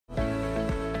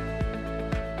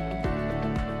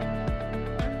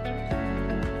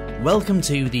Welcome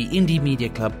to the Indie Media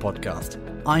Club podcast.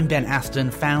 I'm Ben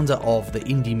Aston, founder of the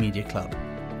Indie Media Club.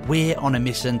 We're on a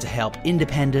mission to help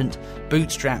independent,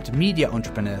 bootstrapped media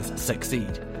entrepreneurs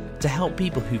succeed, to help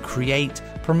people who create,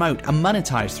 promote, and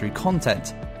monetize through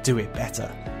content do it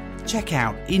better. Check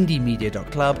out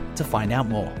indiemedia.club to find out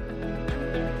more.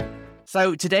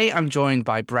 So today I'm joined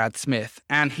by Brad Smith,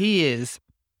 and he is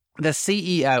the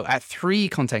CEO at three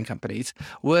content companies,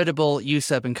 Wordable,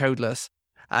 Usurp, and Codeless,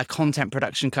 a content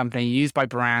production company used by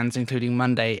brands including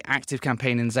Monday,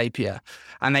 ActiveCampaign, and Zapier.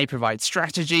 And they provide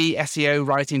strategy, SEO,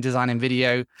 writing, design, and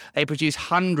video. They produce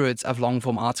hundreds of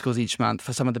long-form articles each month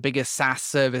for some of the biggest SaaS,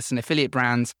 service, and affiliate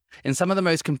brands in some of the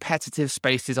most competitive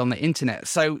spaces on the internet.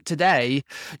 So today,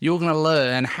 you're going to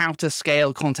learn how to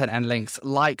scale content and links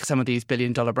like some of these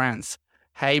billion-dollar brands.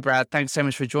 Hey, Brad, thanks so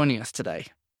much for joining us today.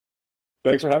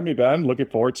 Thanks for having me, Ben. Looking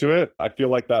forward to it. I feel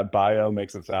like that bio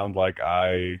makes it sound like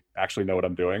I actually know what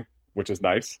I'm doing, which is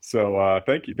nice. So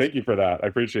thank you. Thank you for that. I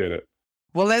appreciate it.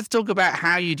 Well, let's talk about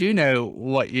how you do know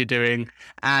what you're doing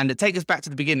and take us back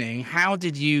to the beginning. How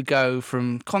did you go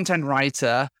from content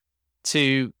writer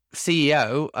to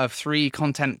CEO of three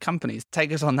content companies?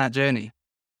 Take us on that journey.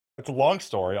 It's a long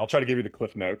story. I'll try to give you the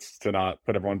cliff notes to not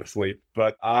put everyone to sleep.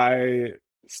 But I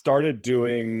started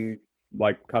doing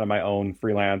like kind of my own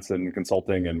freelance and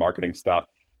consulting and marketing stuff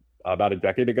about a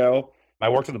decade ago. I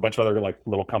worked with a bunch of other like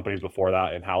little companies before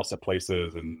that in-house at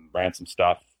places and ran some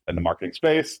stuff in the marketing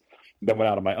space. Then went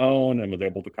out on my own and was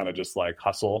able to kind of just like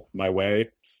hustle my way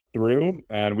through.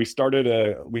 And we started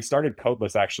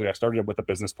Codeless actually. I started with a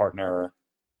business partner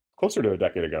closer to a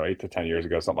decade ago, 8 to 10 years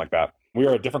ago, something like that. We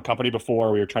were a different company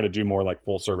before. We were trying to do more like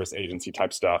full service agency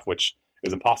type stuff, which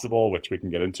is impossible, which we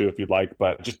can get into if you'd like,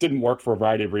 but it just didn't work for a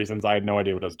variety of reasons. I had no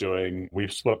idea what I was doing. We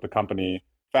split up the company,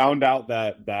 found out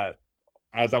that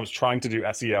as I was trying to do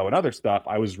SEO and other stuff,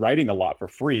 I was writing a lot for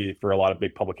free for a lot of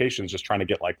big publications, just trying to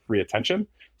get like free attention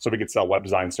so we could sell web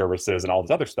design services and all this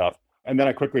other stuff. And then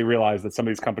I quickly realized that some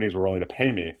of these companies were willing to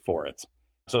pay me for it.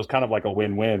 So it was kind of like a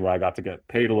win-win where I got to get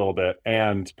paid a little bit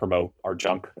and promote our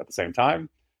junk at the same time.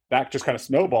 That just kind of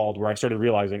snowballed where I started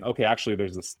realizing, okay, actually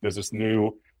there's this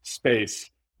new space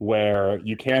where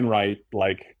you can write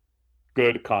like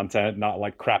good content, not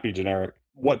like crappy generic,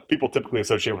 what people typically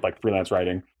associate with like freelance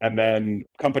writing. And then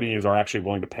companies are actually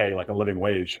willing to pay like a living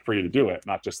wage for you to do it,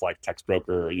 not just like text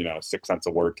broker, 6 cents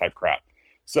a word type crap.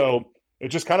 So it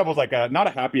just kind of was like not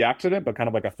a happy accident, but kind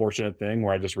of like a fortunate thing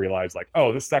where I just realized like,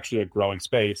 oh, this is actually a growing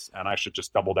space and I should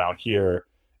just double down here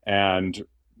and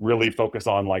really focus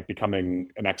on like becoming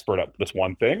an expert at this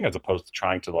one thing as opposed to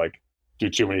trying to like do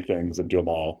too many things and do them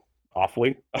all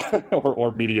awfully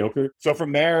or mediocre. So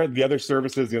from there, the other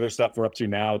services, the other stuff we're up to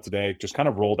now today just kind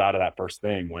of rolled out of that first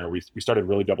thing where we started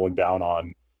really doubling down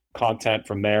on content.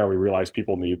 From there, we realized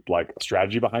people need like a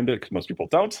strategy behind it because most people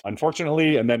don't,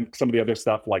 unfortunately. And then some of the other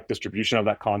stuff like distribution of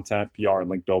that content, PR and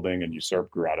link building and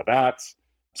Usurp grew out of that.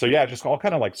 So yeah, just all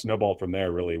kind of like snowballed from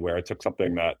there really, where I took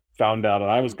something that found out that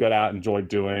I was good at, enjoyed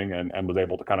doing and was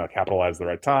able to kind of capitalize the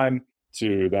right time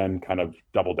to then kind of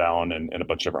double down in a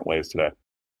bunch of different ways today.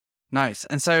 Nice.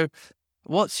 And so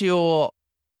what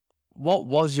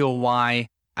was your why,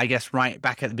 I guess, right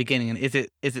back at the beginning? And is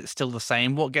it still the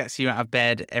same? What gets you out of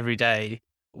bed every day?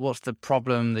 What's the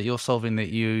problem that you're solving that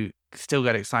you still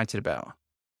get excited about?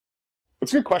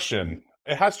 That's a good question.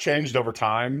 It has changed over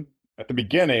time. At the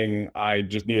beginning, I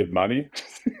just needed money.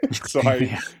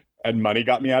 And money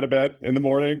got me out of bed in the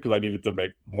morning because I needed to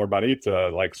make more money to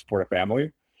like support a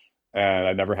family. And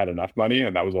I never had enough money.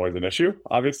 And that was always an issue,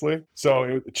 obviously. So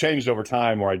it changed over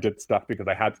time where I did stuff because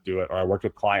I had to do it, or I worked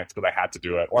with clients because I had to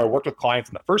do it, or I worked with clients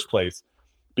in the first place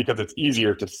because it's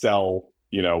easier to sell,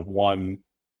 one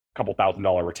couple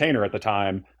 $1,000 retainer at the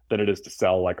time than it is to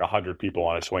sell like 100 people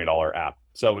on a $20 app.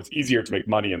 So it's easier to make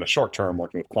money in the short term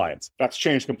working with clients. That's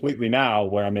changed completely now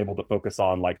where I'm able to focus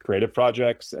on like creative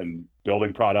projects and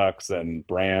building products and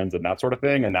brands and that sort of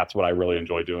thing. And that's what I really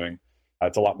enjoy doing.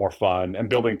 It's a lot more fun and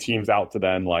building teams out to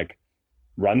then like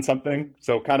run something.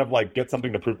 So kind of like get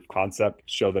something to proof of concept,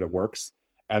 show that it works,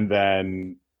 and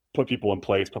then put people in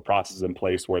place, put processes in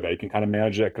place where they can kind of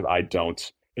manage it because I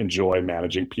don't enjoy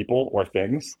managing people or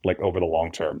things like over the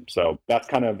long term. So that's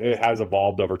kind of, it has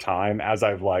evolved over time as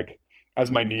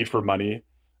as my need for money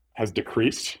has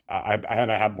decreased. I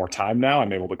have more time now.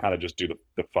 I'm able to kind of just do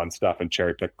the fun stuff and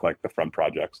cherry pick like the fun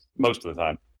projects most of the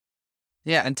time.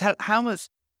 Yeah. And tell how much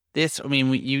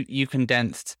you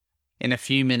condensed in a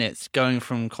few minutes going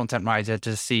from content writer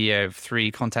to CEO of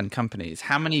three content companies.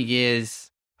 How many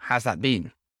years has that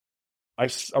been? I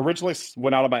originally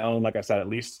went out on my own, like I said, at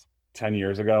least 10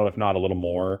 years ago, if not a little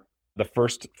more. The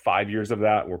first 5 years of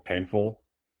that were painful.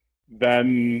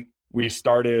 Then we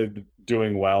started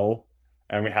doing well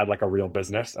and we had like a real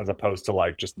business as opposed to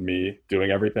like just me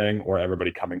doing everything or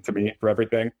everybody coming to me for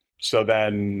everything. So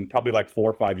then probably like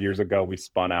 4 or 5 years ago, we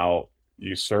spun out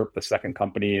Usurp, the second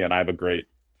company. And I have a great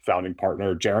founding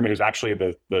partner, Jeremy, who's actually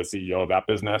the CEO of that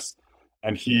business.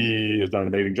 And he has done an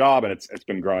amazing job and it's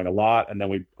been growing a lot. And then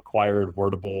we acquired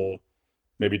Wordable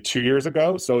maybe 2 years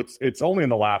ago. So it's only in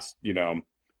the last,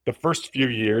 the first few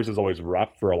years is always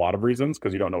rough for a lot of reasons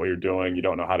because you don't know what you're doing. You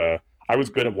don't know how to. I was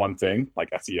good at one thing like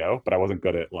SEO, but I wasn't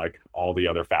good at like all the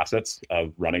other facets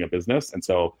of running a business. And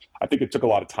so I think it took a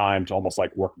lot of time to almost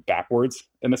like work backwards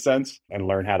in a sense and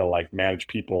learn how to like manage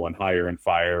people and hire and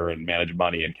fire and manage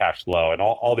money and cash flow and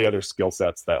all the other skill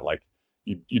sets that like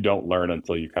you don't learn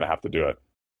until you kind of have to do it.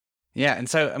 Yeah. And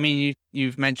so, I mean,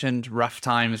 you've mentioned rough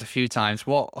times a few times.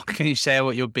 What can you share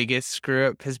what your biggest screw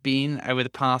up has been over the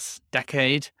past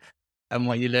decade and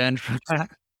what you learned from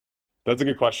that? That's a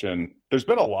good question. There's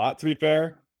been a lot, to be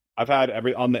fair. I've had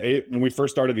when we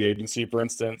first started the agency, for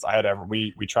instance,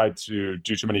 we tried to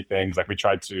do too many things. Like we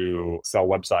tried to sell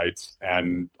websites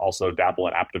and also dabble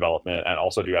in app development and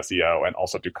also do SEO and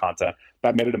also do content.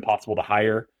 That made it impossible to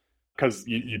hire because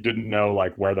you didn't know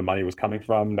like where the money was coming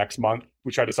from next month.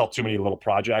 We tried to sell too many little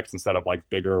projects instead of like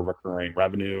bigger recurring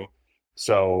revenue.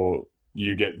 So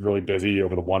you get really busy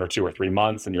over the 1 or 2 or 3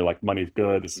 months and you're like, money's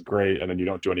good, this is great. And then you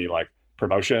don't do any like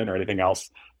promotion or anything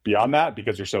else beyond that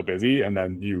because you're so busy. And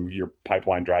then your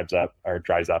pipeline dries up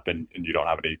and you don't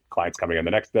have any clients coming in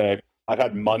the next day. I've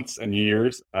had months and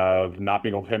years of not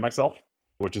being able to pay myself,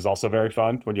 which is also very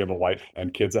fun when you have a wife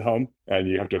and kids at home and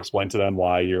you have to explain to them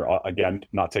why you're again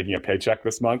not taking a paycheck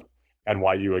this month and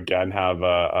why you again have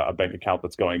a bank account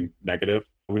that's going negative.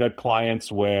 We've had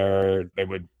clients where they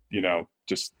would,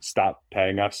 just stop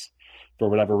paying us for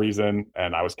whatever reason.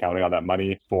 And I was counting on that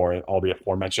money for all the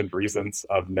aforementioned reasons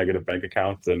of negative bank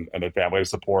accounts and a family of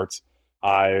support.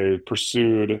 I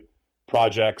pursued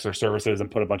projects or services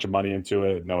and put a bunch of money into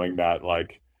it, knowing that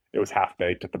like it was half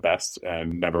baked at the best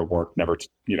and never worked, never,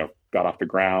 got off the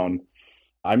ground.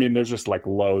 I mean, there's just like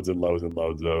loads and loads and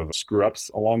loads of screw ups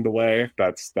along the way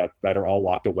that are all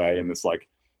locked away in this like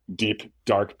deep,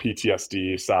 dark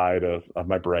PTSD side of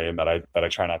my brain that I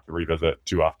try not to revisit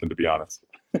too often, to be honest.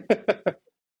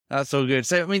 That's all good.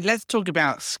 So, I mean, let's talk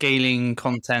about scaling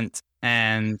content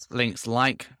and links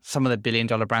like some of the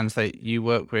billion-dollar brands that you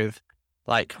work with,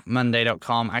 like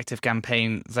Monday.com,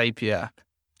 ActiveCampaign, Zapier.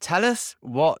 Tell us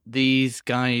what these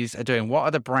guys are doing. What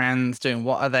are the brands doing?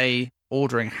 What are they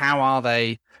ordering? How are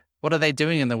they? What are they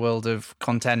doing in the world of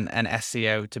content and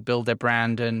SEO to build their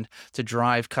brand and to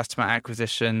drive customer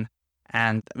acquisition?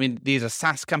 And I mean, these are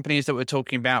SaaS companies that we're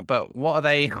talking about, but what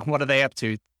are they up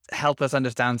to? Help us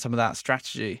understand some of that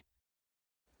strategy.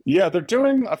 Yeah, they're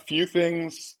doing a few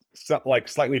things like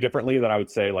slightly differently than I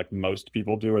would say like most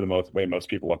people do or the way most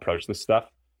people approach this stuff.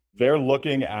 They're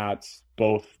looking at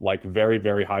both like very,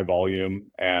 very high volume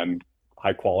and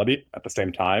high quality at the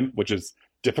same time, which is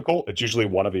difficult. It's usually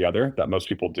one or the other that most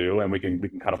people do. And we can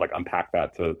kind of like unpack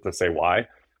that to say why.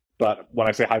 But when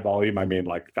I say high volume, I mean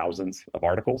like thousands of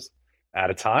articles at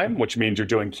a time, which means you're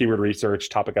doing keyword research,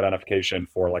 topic identification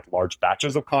for like large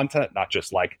batches of content, not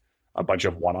just like a bunch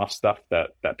of one-off stuff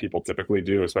that people typically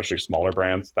do, especially smaller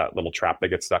brands, that little trap they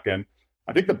get stuck in.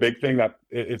 I think the big thing that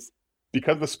it's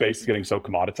because the space is getting so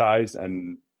commoditized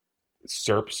and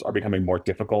SERPs are becoming more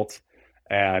difficult.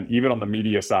 And even on the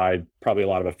media side, probably a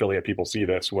lot of affiliate people see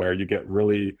this where you get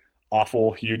really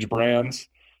awful, huge brands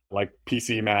like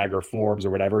PC Mag or Forbes or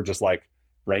whatever, just like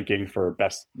ranking for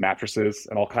best mattresses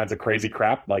and all kinds of crazy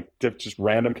crap, like just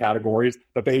random categories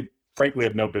that they frankly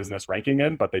have no business ranking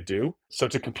in, but they do. So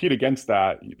to compete against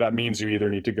that means you either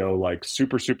need to go like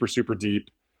super, super, super deep.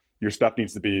 Your stuff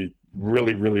needs to be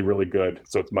really, really, really good.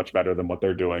 So it's much better than what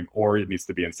they're doing, or it needs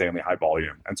to be insanely high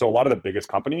volume. And so a lot of the biggest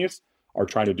companies are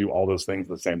trying to do all those things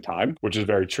at the same time, which is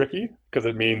very tricky because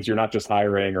it means you're not just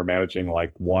hiring or managing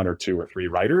like 1 or 2 or 3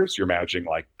 writers, you're managing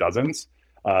like dozens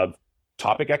of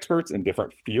topic experts in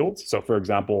different fields. So for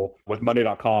example, with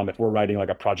Monday.com, if we're writing like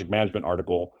a project management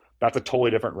article, that's a totally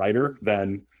different writer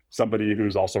than somebody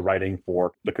who's also writing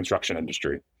for the construction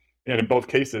industry. And in both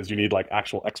cases, you need like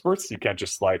actual experts. You can't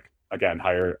just like, again,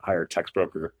 hire a text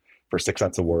broker for 6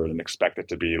 cents a word and expect it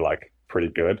to be like pretty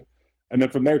good. And then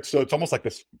from there, so it's almost like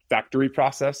this factory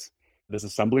process, this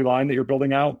assembly line that you're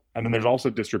building out. And then there's also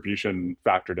distribution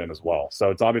factored in as well.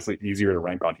 So it's obviously easier to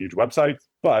rank on huge websites,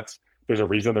 but there's a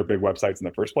reason they're big websites in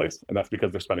the first place. And that's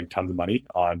because they're spending tons of money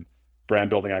on brand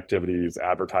building activities,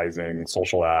 advertising,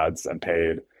 social ads, and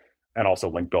paid, and also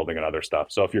link building and other stuff.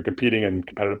 So if you're competing in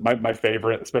competitive, my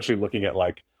favorite, especially looking at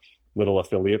like little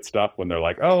affiliate stuff when they're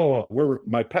like, oh,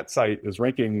 my pet site is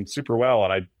ranking super well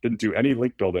and I didn't do any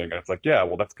link building. And it's like, yeah,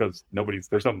 well, that's because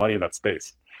there's no money in that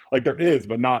space. Like there is,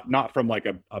 but not from like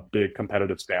a big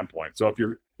competitive standpoint. So if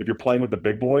you're playing with the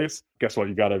big boys, guess what?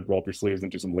 You got to roll up your sleeves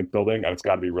and do some link building, and it's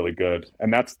got to be really good.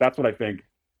 And that's what I think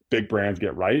big brands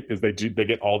get right, is they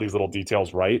get all these little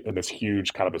details right in this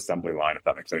huge kind of assembly line, if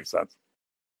that makes any sense.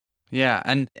 Yeah.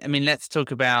 And I mean, let's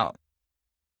talk about,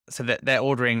 so that they're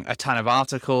ordering a ton of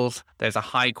articles. There's a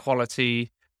high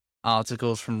quality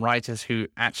articles from writers who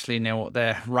actually know what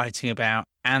they're writing about,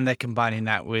 and they're combining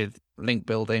that with link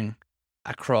building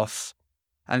across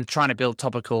and trying to build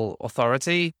topical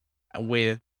authority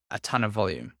with a ton of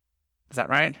volume. Is that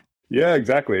right? Yeah,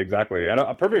 exactly. And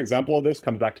a perfect example of this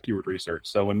comes back to keyword research.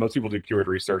 So when most people do keyword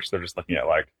research, they're just looking at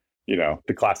like,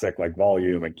 the classic like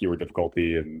volume and keyword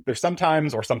difficulty. And they're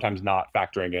sometimes or sometimes not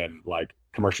factoring in like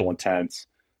commercial intent.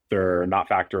 They're not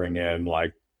factoring in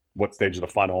like what stage of the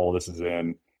funnel this is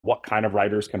in, what kind of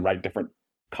writers can write different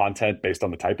content based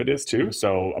on the type it is too.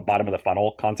 So a bottom of the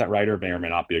funnel content writer may or may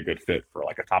not be a good fit for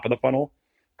like a top of the funnel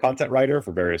content writer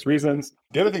for various reasons.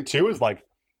 The other thing too is like,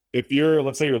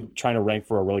 let's say you're trying to rank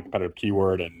for a really competitive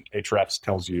keyword and Ahrefs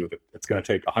tells you that it's going to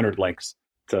take 100 links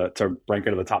to rank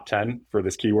into the top 10 for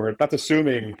this keyword. That's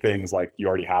assuming things like you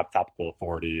already have topical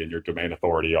authority and your domain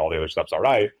authority, all the other stuff's all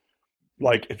right.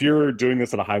 Like if you're doing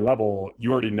this at a high level,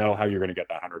 you already know how you're going to get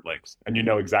that 100 links, and you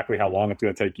know exactly how long it's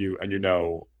going to take you, and you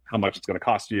know how much it's going to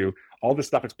cost you. All this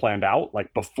stuff is planned out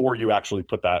like before you actually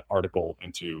put that article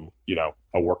into,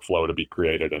 a workflow to be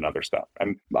created and other stuff.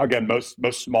 And again,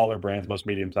 most smaller brands, most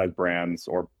medium-sized brands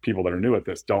or people that are new at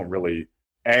this don't really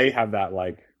have that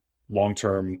like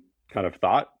long-term kind of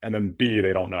thought, and then B,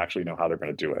 they don't actually know how they're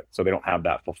going to do it. So they don't have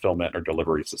that fulfillment or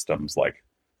delivery systems like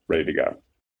ready to go.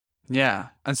 Yeah.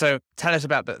 And so tell us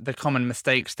about the common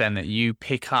mistakes then that you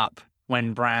pick up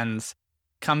when brands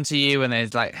come to you and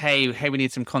there's like, hey, we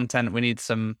need some content, we need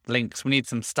some links, we need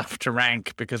some stuff to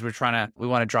rank because we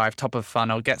want to drive top of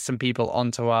funnel, get some people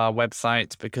onto our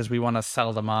website because we want to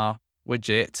sell them our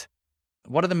widget.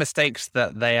 What are the mistakes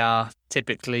that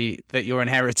you're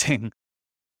inheriting?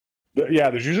 Yeah,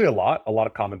 there's usually a lot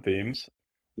of common themes.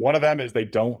 One of them is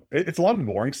it's a lot of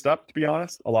boring stuff, to be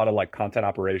honest. A lot of like content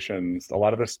operations, a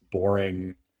lot of this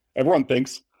boring. Everyone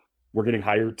thinks we're getting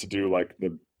hired to do like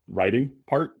the writing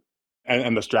part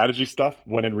and the strategy stuff,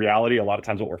 when in reality, a lot of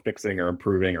times what we're fixing or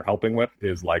improving or helping with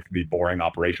is like the boring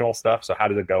operational stuff. So how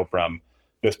does it go from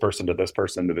this person to this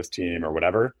person to this team or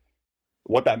whatever?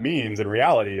 What that means in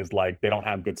reality is like they don't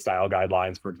have good style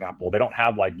guidelines, for example. They don't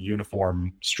have like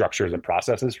uniform structures and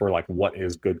processes for like what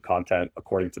is good content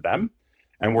according to them.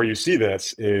 And where you see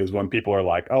this is when people are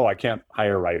like, oh, I can't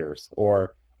hire writers,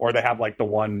 or they have like the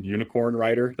one unicorn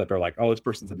writer that they're like, oh, this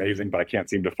person's amazing, but I can't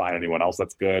seem to find anyone else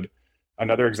that's good.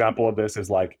 Another example of this is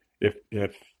like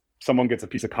if someone gets a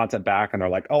piece of content back and they're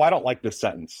like, oh, I don't like this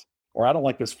sentence, or I don't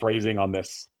like this phrasing on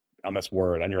this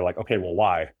word. And you're like, okay, well,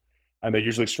 why? And they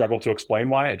usually struggle to explain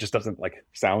why. It just doesn't like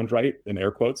sound right in air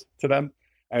quotes to them.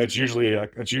 And it's usually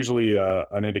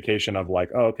an indication of like,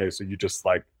 oh, okay, so you just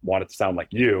like want it to sound like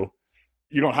you.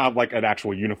 You don't have like an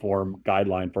actual uniform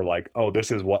guideline for like, oh,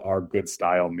 this is what our good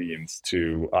style means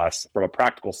to us from a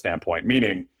practical standpoint,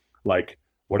 meaning like,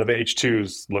 what do the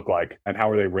H2s look like and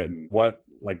how are they written? What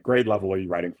like grade level are you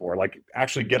writing for? Like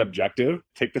actually get objective,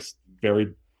 take this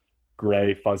very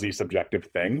gray, fuzzy, subjective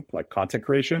thing like content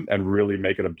creation and really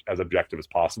make it as objective as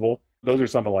possible. Those are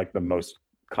some of like the most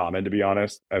common, to be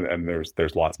honest. And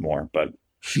there's lots more, but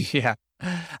yeah.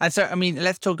 And so, I mean,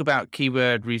 let's talk about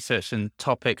keyword research and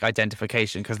topic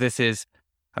identification, because this is,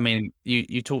 I mean,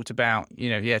 you talked about,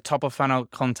 top of funnel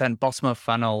content, bottom of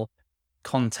funnel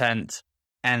content,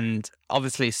 and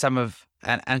obviously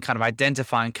and kind of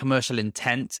identifying commercial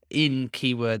intent in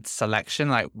keyword selection.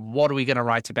 Like, what are we going to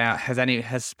write about?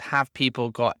 Have people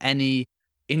got any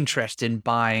interest in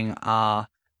buying our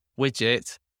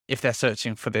widget if they're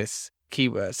searching for this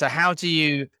keyword? So how do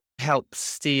you help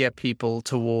steer people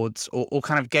towards or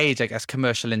kind of gauge, I guess,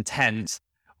 commercial intent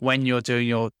when you're doing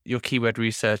your keyword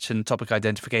research and topic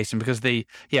identification? Because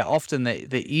often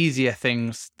the easier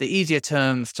things, the easier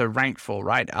terms to rank for,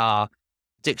 right, are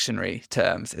dictionary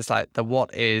terms. It's like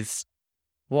what is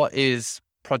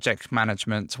project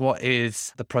management? What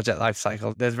is the project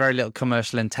lifecycle? There's very little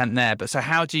commercial intent there. But so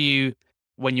how do you,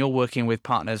 when you're working with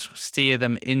partners, steer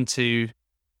them into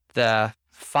the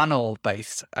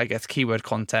funnel-based, I guess, keyword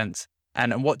content?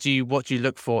 And what do you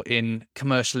look for in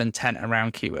commercial intent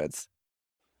around keywords?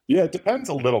 Yeah, it depends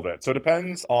a little bit. So it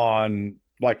depends on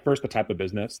like first the type of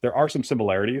business. There are some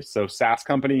similarities. So SaaS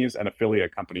companies and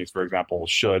affiliate companies, for example,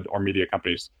 media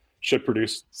companies should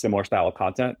produce similar style of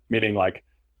content, meaning like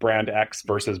brand X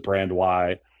versus brand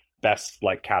Y, best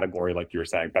like category, like you were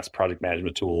saying, best project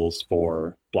management tools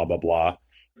for blah, blah, blah.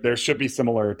 There should be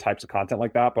similar types of content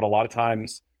like that, but a lot of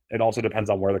times it also depends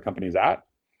on where the company's at.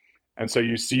 And so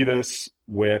you see this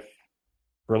with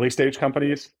early stage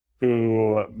companies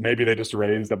who maybe they just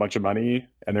raised a bunch of money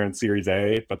and they're in Series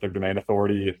A, but their domain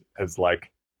authority is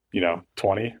like,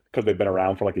 20 because they've been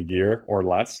around for like a year or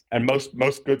less. And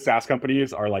most good SaaS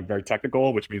companies are like very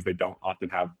technical, which means they don't often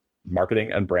have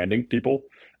marketing and branding people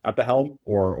at the helm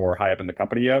or high up in the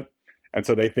company yet. And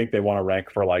so they think they want to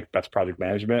rank for like best project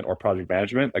management or project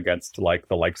management against like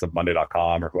the likes of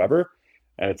Monday.com or whoever.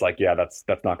 And it's like, yeah, that's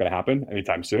not going to happen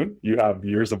anytime soon. You have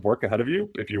years of work ahead of you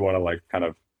if you want to like kind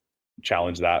of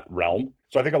challenge that realm.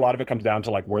 So I think a lot of it comes down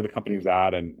to like where the company's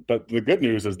at. But the good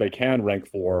news is they can rank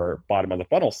for bottom of the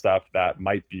funnel stuff that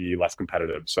might be less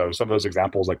competitive. So some of those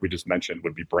examples, like we just mentioned,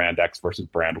 would be brand X versus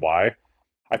brand Y.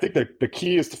 I think that the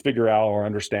key is to figure out or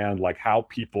understand like how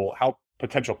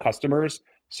potential customers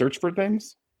search for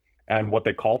things and what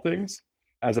they call things,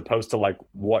 as opposed to like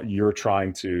what you're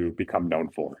trying to become known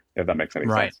for, if that makes any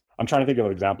sense. I'm trying to think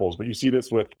of examples, but you see this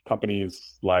with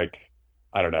companies like,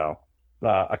 I don't know,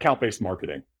 account-based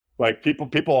marketing. Like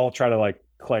people all try to like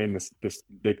claim this,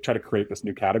 they try to create this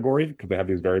new category because they have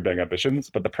these very big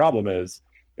ambitions. But the problem is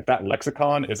if that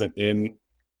lexicon isn't in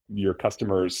your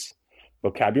customer's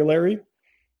vocabulary,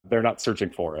 they're not searching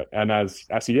for it. And as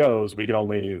SEOs, we can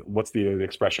only, what's the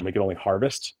expression? We can only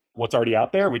harvest what's already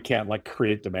out there. We can't like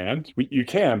create demand. You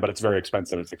can, but it's very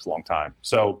expensive. It takes a long time.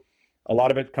 So a lot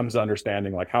of it comes to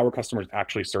understanding like how are customers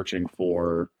actually searching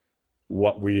for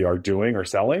what we are doing or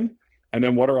selling. And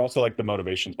then what are also like the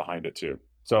motivations behind it too.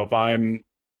 So if I'm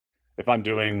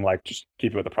doing like, just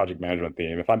keep it with the project management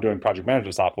theme, if I'm doing project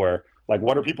management software, like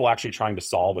what are people actually trying to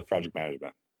solve with project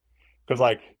management? Because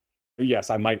like, yes,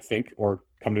 I might think or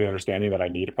come to the understanding that I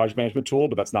need a project management tool,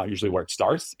 but that's not usually where it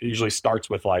starts. It usually starts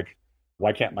with like,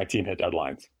 why can't my team hit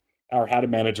deadlines? Or how to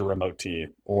manage a remote team,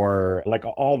 or like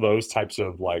all those types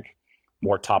of like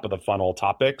more top of the funnel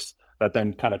topics that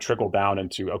then kind of trickle down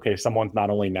into, okay, someone's not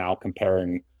only now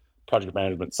comparing project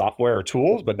management software or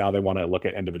tools, but now they want to look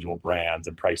at individual brands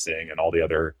and pricing and all the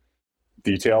other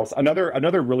details.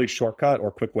 Another really shortcut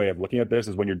or quick way of looking at this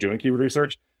is when you're doing keyword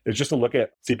research is just to look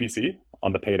at CPC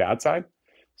on the paid ad side.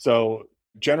 So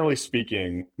generally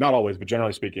speaking, not always, but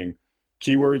generally speaking,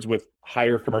 keywords with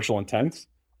higher commercial intent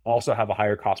also have a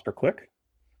higher cost per click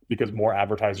because more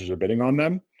advertisers are bidding on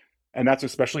them. And that's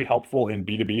especially helpful in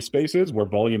B2B spaces where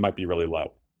volume might be really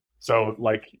low. So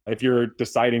like if you're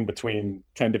deciding between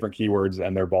 10 different keywords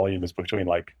and their volume is between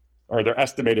like, or their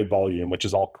estimated volume, which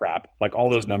is all crap, like all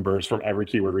those numbers from every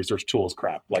keyword research tool is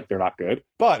crap, like they're not good.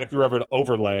 But if you're ever to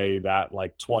overlay that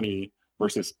like 20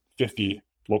 versus 50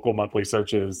 local monthly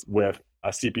searches with a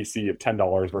CPC of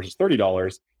 $10 versus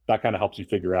 $30, that kind of helps you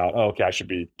figure out, oh, okay, I should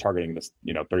be targeting this,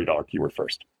 $30 keyword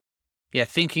first. Yeah,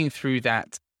 thinking through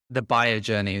that, the buyer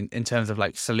journey in terms of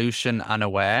like solution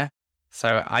unaware.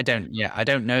 So I don't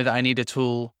know that I need a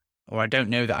tool, or I don't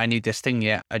know that I need this thing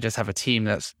yet. I just have a team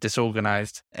that's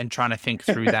disorganized and trying to think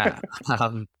through that.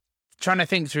 Trying to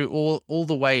think through all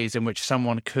the ways in which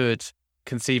someone could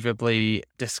conceivably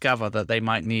discover that they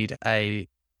might need a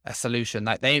solution.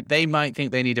 Like they might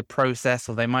think they need a process,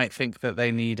 or they might think that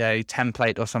they need a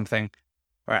template or something,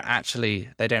 where actually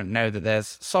they don't know that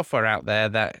there's software out there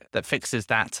that fixes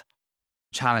that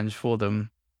challenge for them.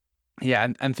 Yeah,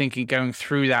 and thinking, going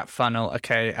through that funnel,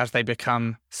 okay, as they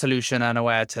become solution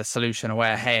unaware to solution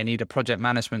aware, hey, I need a project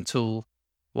management tool.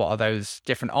 What are those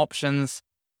different options?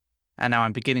 And now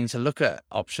I'm beginning to look at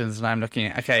options, and I'm looking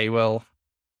at, okay, well,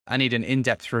 I need an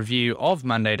in-depth review of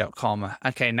Monday.com.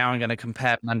 Okay, now I'm going to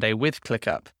compare Monday with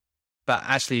ClickUp. But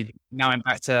actually, now I'm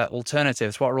back to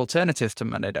alternatives. What are alternatives to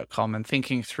Monday.com? And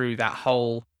thinking through that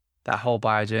whole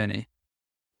buyer journey.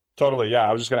 Totally. Yeah.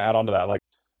 I was just going to add on to that. Like,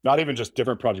 not even just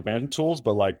different project management tools,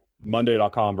 but like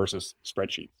Monday.com versus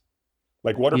spreadsheets.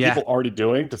 Like, what are people already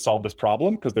doing to solve this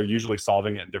problem? Because they're usually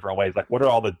solving it in different ways. Like, what are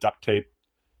all the duct tape,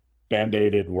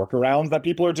 band-aided workarounds that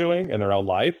people are doing in their own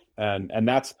life? And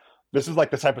this is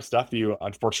like the type of stuff that you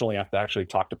unfortunately have to actually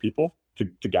talk to people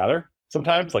to gather.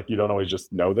 Sometimes, like, you don't always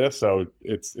just know this. So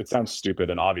it sounds stupid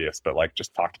and obvious, but like,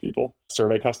 just talk to people,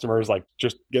 survey customers, like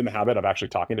just get in the habit of actually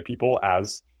talking to people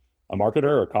as a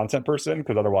marketer or content person,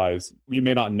 because otherwise you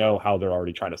may not know how they're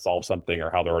already trying to solve something,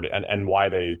 or how they're already, and why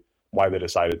they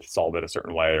decided to solve it a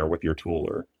certain way, or with your tool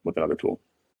or with another tool.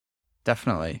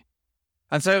 Definitely.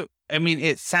 And so, I mean,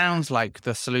 it sounds like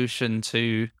the solution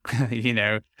to,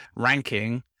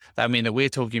 ranking, that we're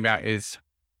talking about is,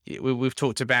 we've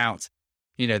talked about,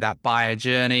 that buyer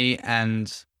journey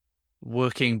and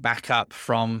working back up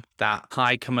from that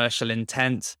high commercial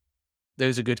intent.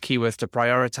 Those are good keywords to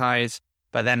prioritize,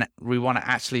 but then we want to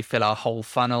actually fill our whole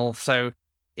funnel. So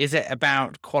is it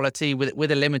about quality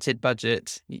with a limited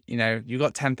budget? You know, you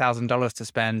got $10,000 to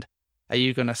spend. Are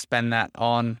you going to spend that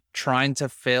on trying to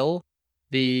fill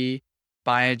the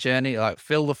buyer journey, like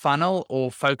fill the funnel, or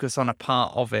focus on a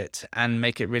part of it and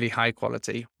make it really high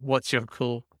quality? What's your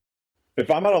call?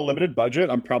 If I'm on a limited budget,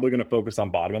 I'm probably going to focus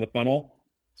on bottom of the funnel.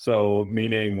 So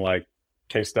meaning like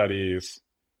case studies,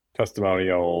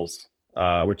 testimonials,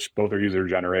 which both are user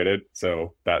generated.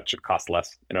 So that should cost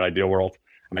less in an ideal world.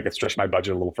 And I could stretch my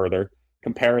budget a little further.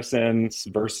 Comparisons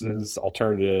versus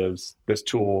alternatives, this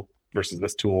tool versus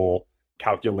this tool,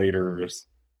 calculators,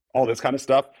 all this kind of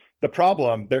stuff. The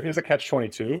problem, there is a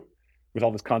catch-22 with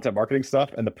all this content marketing stuff.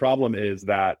 And the problem is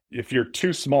that if you're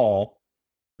too small,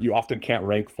 you often can't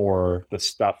rank for the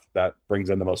stuff that brings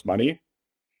in the most money.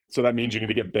 So that means you need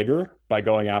to get bigger by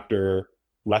going after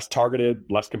less targeted,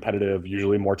 less competitive,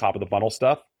 usually more top of the funnel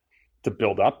stuff to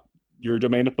build up your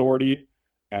domain authority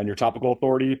and your topical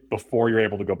authority before you're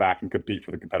able to go back and compete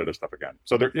for the competitive stuff again.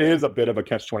 So there is a bit of a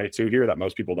catch-22 here that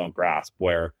most people don't grasp,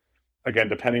 where, again,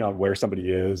 depending on where somebody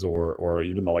is or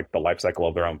even the life cycle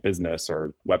of their own business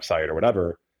or website or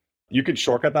whatever, you can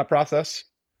shortcut that process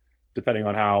depending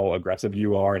on how aggressive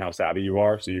you are and how savvy you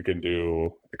are. So you can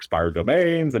do expired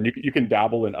domains, and you can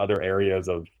dabble in other areas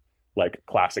of like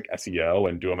classic SEO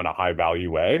and do them in a high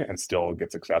value way and still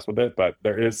get success with it. But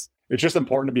it's just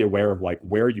important to be aware of like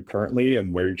where are you currently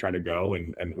and where you're trying to go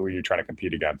and who are you trying to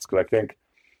compete against. Because I think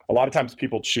a lot of times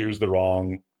people choose the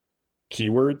wrong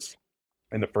keywords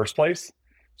in the first place.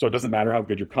 So it doesn't matter how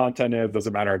good your content is,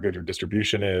 doesn't matter how good your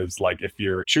distribution is. Like if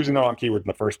you're choosing the wrong keywords in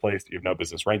the first place, you have no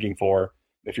business ranking for.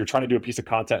 If you're trying to do a piece of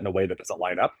content in a way that doesn't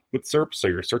line up with SERP, so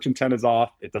your search intent is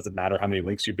off, it doesn't matter how many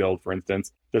links you build, for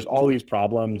instance, there's all these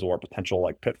problems or potential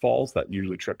like pitfalls that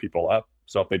usually trip people up.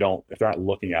 So if they're not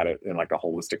looking at it in like a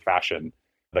holistic fashion,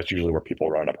 that's usually where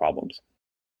people run into problems.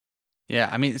 Yeah.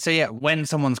 I mean, so yeah, when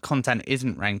someone's content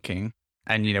isn't ranking,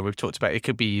 and, you know, we've talked about, it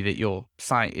could be that your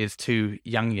site is too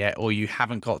young yet, or you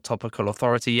haven't got topical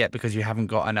authority yet because you haven't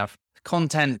got enough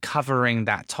content covering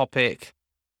that topic.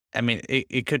 I mean,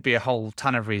 it could be a whole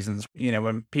ton of reasons. You know,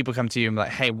 when people come to you and be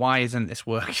like, hey, why isn't this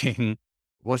working?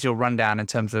 What's your rundown in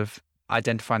terms of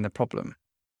identifying the problem?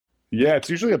 Yeah, it's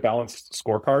usually a balanced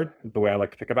scorecard, the way I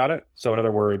like to think about it. So in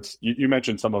other words, you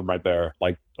mentioned some of them right there,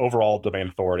 like overall domain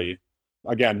authority,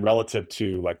 again, relative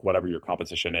to like whatever your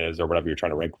competition is or whatever you're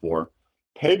trying to rank for.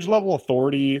 Page level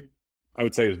authority, I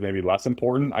would say, is maybe less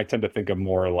important. I tend to think of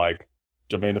more like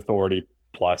domain authority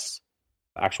plus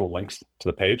actual links to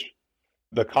the page.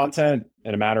 The content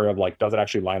in a matter of like, does it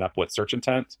actually line up with search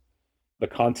intent? The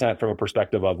content from a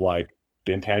perspective of like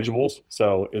the intangibles.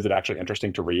 So is it actually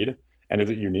interesting to read? And is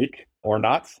it unique or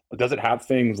not? Does it have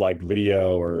things like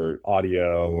video or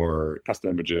audio or custom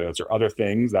images or other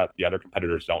things that the other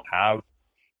competitors don't have?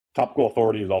 Topical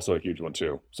authority is also a huge one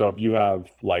too. So if you have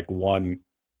like one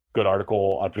good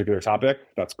article on a particular topic,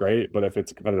 that's great. But if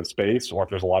it's a competitive space or if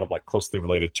there's a lot of like closely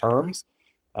related terms,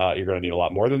 you're going to need a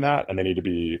lot more than that. And they need to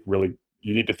be really,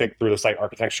 you need to think through the site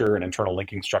architecture and internal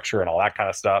linking structure and all that kind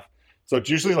of stuff. So it's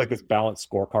usually like this balanced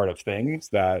scorecard of things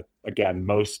that, again,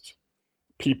 most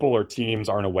people or teams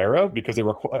aren't aware of because it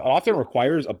often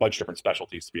requires a bunch of different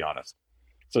specialties, to be honest.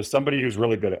 So somebody who's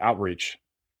really good at outreach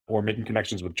or making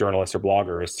connections with journalists or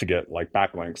bloggers to get like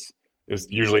backlinks is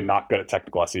usually not good at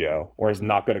technical SEO or is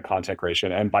not good at content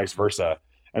creation and vice versa.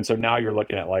 And so now you're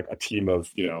looking at like a team of,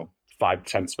 5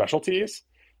 to 10 specialties,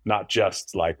 not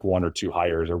just like 1 or 2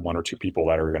 hires or 1 or 2 people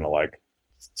that are going to like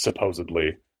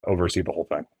supposedly oversee the whole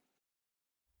thing.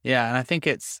 Yeah, and I think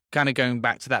it's kind of going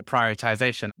back to that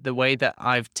prioritization. The way that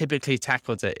I've typically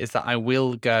tackled it is that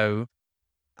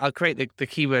I'll create the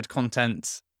keyword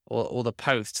content or the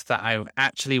post that I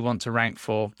actually want to rank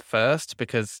for first,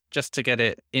 because just to get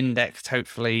it indexed,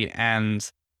 hopefully, and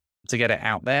to get it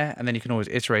out there, and then you can always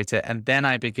iterate it. And then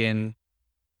I begin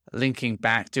linking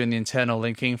back, doing the internal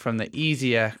linking from the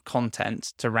easier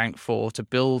content to rank for, to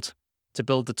build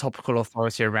the topical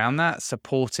authority around that,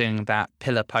 supporting that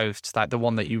pillar post, like the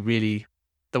one that you really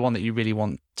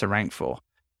want to rank for.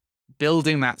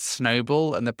 Building that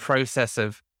snowball and the process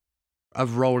of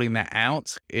rolling that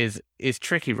out is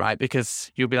tricky, right?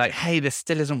 Because you'll be like, hey, this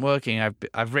still isn't working.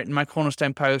 I've written my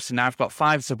cornerstone post and now I've got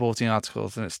 5 supporting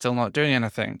articles and it's still not doing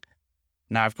anything.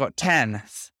 Now I've got 10.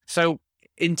 So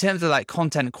in terms of like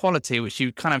content quality, which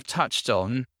you kind of touched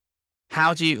on,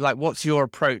 how do you what's your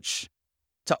approach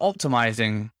to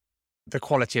optimizing the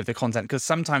quality of the content? Because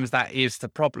sometimes that is the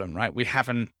problem, right? We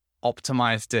haven't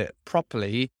optimized it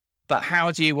properly, but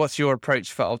what's your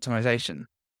approach for optimization?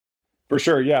 For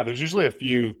sure. Yeah. There's usually a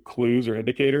few clues or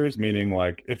indicators, meaning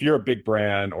like if you're a big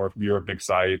brand or if you're a big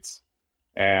site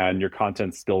and your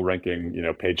content's still ranking,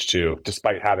 page two,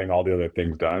 despite having all the other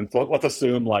things done. So let's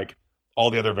assume like all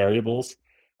the other variables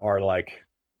are like,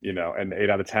 an 8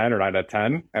 out of 10 or 9 out of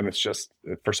 10. And it's just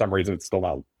for some reason, it's still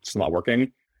not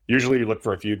working. Usually you look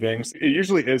for a few things. It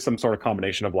usually is some sort of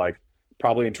combination of like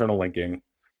probably internal linking,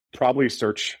 probably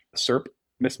search SERP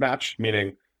mismatch,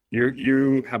 meaning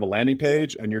you have a landing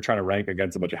page and you're trying to rank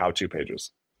against a bunch of how-to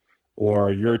pages, or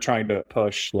you're trying to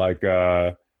push like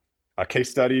a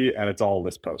case study and it's all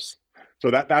list posts.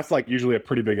 So that's like usually a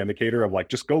pretty big indicator of like,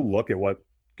 just go look at what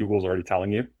Google's already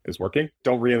telling you is working.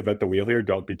 Don't reinvent the wheel here.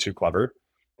 Don't be too clever.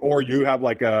 Or you have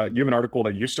like you have an article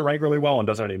that used to rank really well and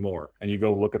doesn't anymore. And you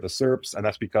go look at the SERPs, and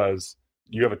that's because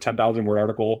you have a 10,000 word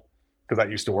article because that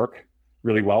used to work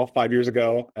really well 5 years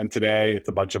ago. And today it's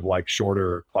a bunch of like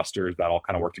shorter clusters that all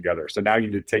kind of work together. So now you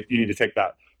need to take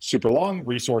that super long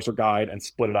resource or guide and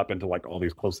split it up into like all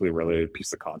these closely related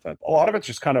pieces of content. A lot of it's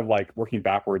just kind of like working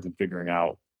backwards and figuring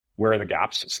out where are the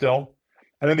gaps still.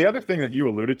 And then the other thing that you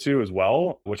alluded to as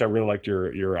well, which I really liked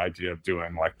your idea of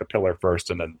doing like the pillar first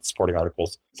and then supporting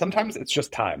articles. Sometimes it's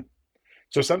just time.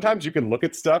 So sometimes you can look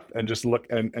at stuff and just look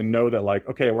and know that like,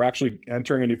 okay, we're actually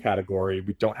entering a new category.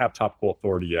 We don't have topical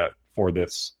authority yet for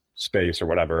this space or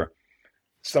whatever.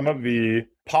 Some of the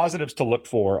positives to look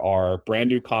for are brand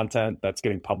new content that's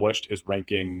getting published is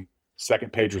ranking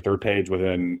second page or third page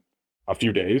within a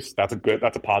few days. That's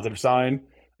a positive sign,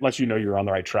 unless you know you're on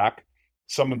the right track.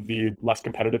 Some of the less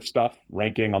competitive stuff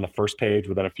ranking on the first page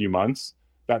within a few months,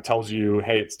 that tells you,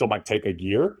 hey, it still might take a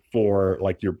year for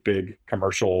like your big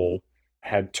commercial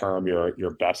head term,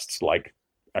 your best like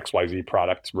XYZ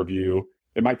product review.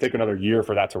 It might take another year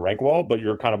for that to rank well, but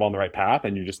you're kind of on the right path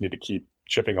and you just need to keep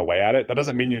chipping away at it. That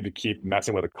doesn't mean you need to keep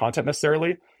messing with the content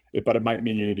necessarily, but it might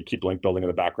mean you need to keep link building in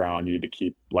the background. You need to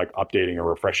keep like updating or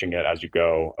refreshing it as you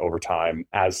go over time,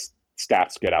 as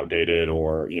stats get outdated,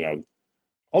 or,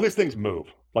 all these things move.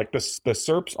 Like the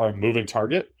SERPs are a moving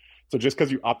target. So just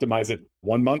because you optimize it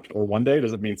 1 month or 1 day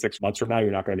doesn't mean 6 months from now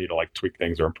you're not going to need to like tweak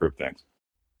things or improve things.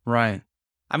 Right.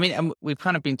 I mean, we've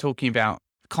kind of been talking about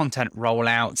content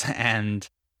rollout and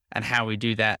how we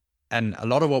do that. And a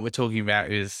lot of what we're talking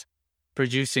about is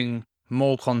producing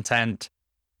more content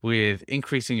with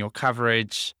increasing your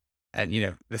coverage and,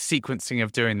 the sequencing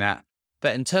of doing that.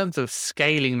 But in terms of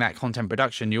scaling that content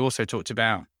production, you also talked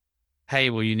about, hey,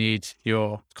 well, you need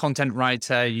your content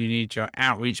writer, you need your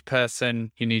outreach person,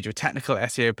 you need your technical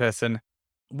SEO person.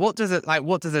 What does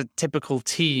a typical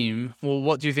team, well,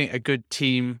 what do you think a good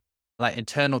team, like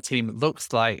internal team,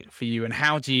 looks like for you? And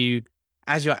how do you,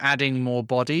 as you're adding more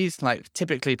bodies, like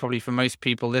typically probably for most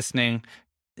people listening,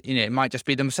 it might just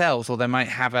be themselves, or they might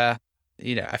have a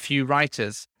few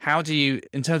writers. How do you,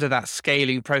 in terms of that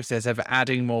scaling process of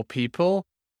adding more people,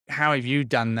 how have you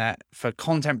done that for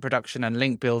content production and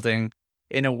link building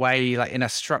in a way, like in a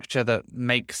structure that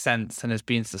makes sense and has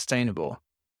been sustainable?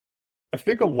 I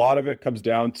think a lot of it comes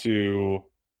down to,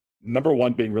 number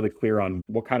one, being really clear on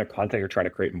what kind of content you're trying to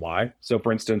create and why. So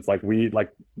for instance, like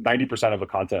 90% of the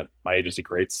content my agency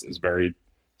creates is very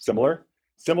similar.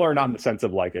 Similar, not in the sense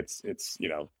of like it's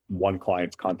one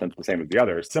client's content the same as the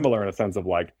other. Similar in a sense of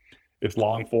like it's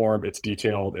long form, it's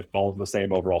detailed, it follows the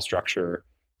same overall structure.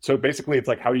 So basically, it's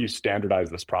like, how do you standardize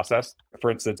this process?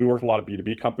 For instance, we work with a lot of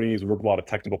B2B companies, we work with a lot of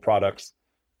technical products.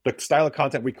 The style of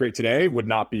content we create today would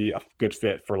not be a good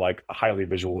fit for like a highly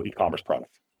visual e-commerce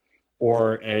product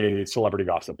or a celebrity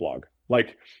gossip blog.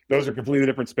 Like those are completely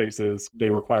different spaces. They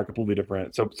require completely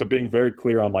different. So being very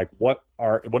clear on like what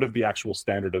is the actual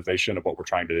standardization of what we're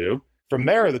trying to do. From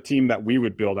there, the team that we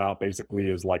would build out basically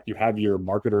is like, you have your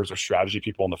marketers or strategy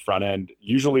people on the front end,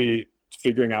 usually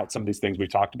figuring out some of these things we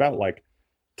talked about, like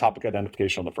topic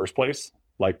identification in the first place.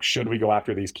 Like, should we go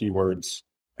after these keywords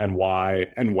and why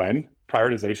and when?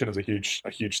 Prioritization is a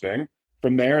huge thing.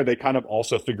 From there, they kind of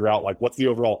also figure out like, what's the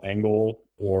overall angle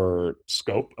or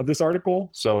scope of this article?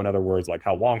 So in other words, like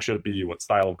how long should it be? What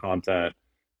style of content?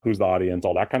 Who's the audience?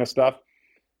 All that kind of stuff.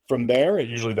 From there, it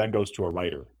usually then goes to a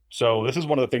writer. So this is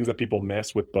one of the things that people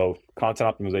miss with both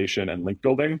content optimization and link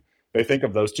building. They think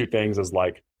of those two things as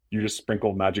like, you just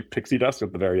sprinkle magic pixie dust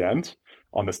at the very end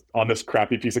on this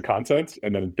crappy piece of content,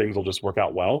 and then things will just work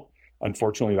out well.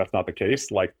 Unfortunately, that's not the case.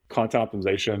 Like content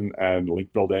optimization and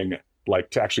link building, like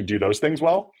to actually do those things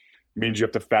well, means you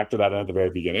have to factor that in at the very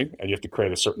beginning, and you have to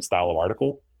create a certain style of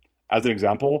article. As an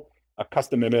example, a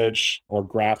custom image or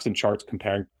graphs and charts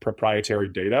comparing proprietary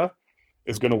data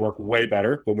is going to work way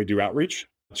better when we do outreach,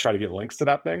 try to get links to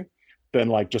that thing, than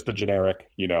like just a generic,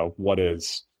 what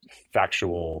is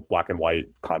factual black and white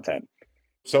content.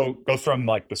 So it goes from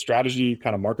like the strategy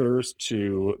kind of marketers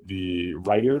to the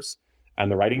writers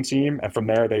and the writing team. And from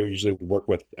there, they usually work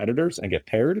with editors and get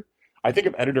paired. I think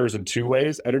of editors in two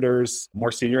ways. Editors,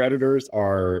 more senior editors,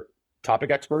 are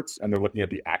topic experts, and they're looking at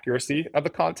the accuracy of the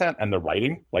content and the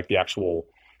writing, like the actual,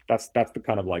 that's the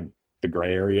kind of like the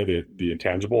gray area, the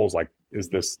intangibles, like, is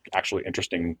this actually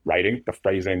interesting writing, the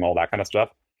phrasing, all that kind of stuff.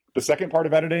 The second part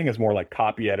of editing is more like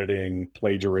copy editing,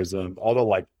 plagiarism, all the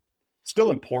like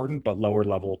still important but lower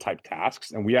level type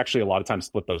tasks. And we actually a lot of times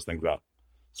split those things up.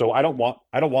 So I don't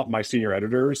want my senior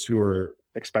editors who are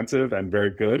expensive and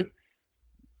very good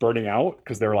burning out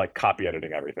because they're like copy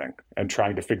editing everything and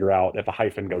trying to figure out if a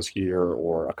hyphen goes here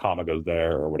or a comma goes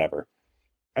there or whatever.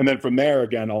 And then from there,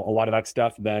 again, a lot of that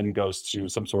stuff then goes to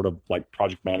some sort of like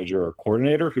project manager or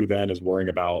coordinator who then is worrying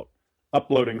about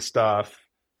uploading stuff,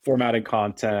 formatting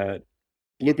content,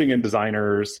 looping in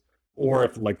designers, or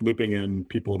if like looping in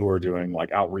people who are doing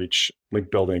like outreach,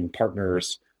 link building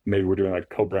partners, maybe we're doing like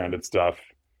co-branded stuff.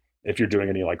 If you're doing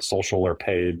any like social or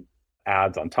paid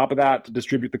ads on top of that to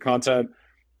distribute the content,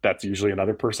 that's usually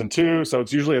another person too. So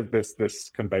it's usually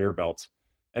this conveyor belt.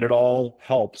 And it all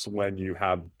helps when you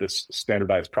have this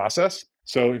standardized process.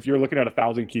 So if you're looking at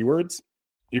 1,000 keywords,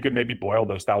 you could maybe boil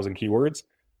those 1,000 keywords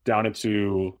down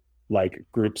into like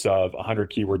groups of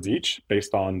 100 keywords each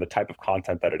based on the type of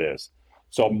content that it is.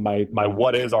 So my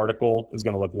what is article is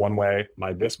going to look one way.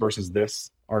 My this versus this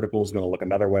article is going to look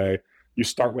another way. You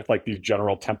start with like these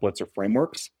general templates or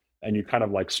frameworks, and you kind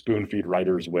of like spoon feed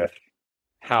writers with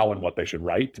how and what they should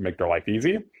write to make their life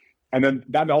easy. And then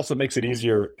that also makes it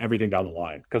easier everything down the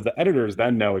line because the editors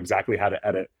then know exactly how to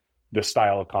edit this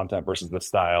style of content versus this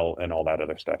style and all that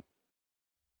other stuff.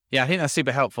 Yeah, I think that's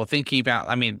super helpful. Thinking about,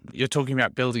 I mean, you're talking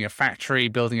about building a factory,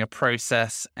 building a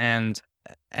process, and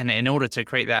in order to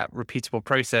create that repeatable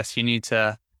process, you need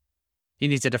to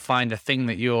define the thing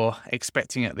that you're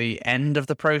expecting at the end of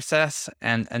the process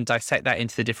and dissect that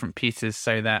into the different pieces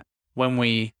so that when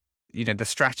we, the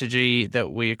strategy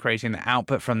that we're creating, the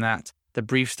output from that, the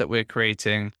briefs that we're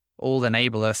creating all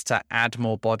enable us to add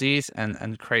more bodies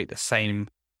and create the same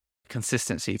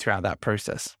consistency throughout that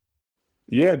process.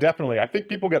 Yeah, definitely. I think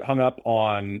people get hung up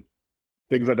on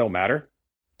things that don't matter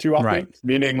too often, right.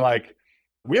 Meaning like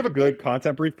we have a good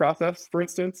content brief process, for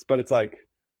instance, but it's like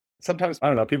sometimes, I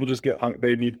don't know, people just get hung,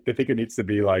 they think it needs to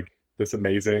be like this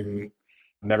amazing,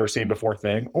 never seen before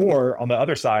thing. Or on the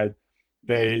other side,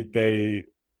 they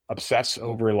obsess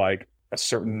over like a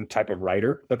certain type of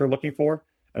writer that they're looking for.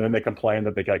 And then they complain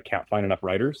that they can't find enough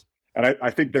writers. And I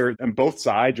think they're on both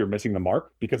sides, you're missing the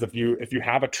mark because if you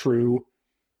have a true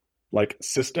like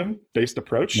system-based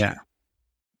approach,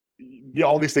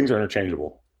 all these things are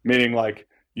interchangeable. Meaning like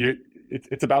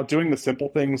it's about doing the simple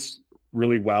things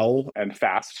really well and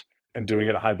fast and doing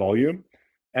it at high volume.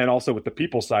 And also with the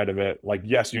people side of it, like,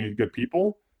 yes, you need good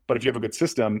people, but if you have a good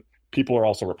system, people are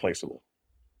also replaceable.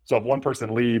 So if one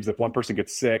person leaves, if one person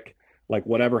gets sick, like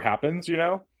whatever happens,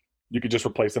 you could just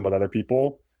replace them with other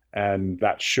people. And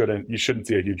you shouldn't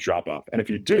see a huge drop off. And if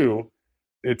you do,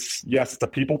 it's a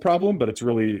people problem, but it's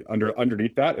really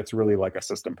underneath that, it's really like a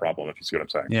system problem, if you see what I'm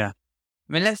saying. Yeah.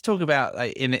 I mean, let's talk about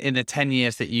like, in the 10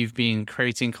 years that you've been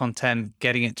creating content,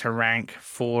 getting it to rank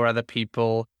for other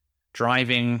people,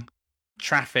 driving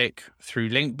traffic through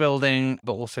link building,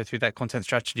 but also through that content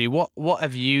strategy. What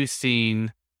have you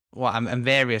seen? And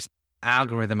various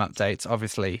algorithm updates,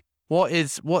 obviously.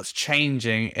 What's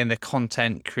changing in the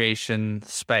content creation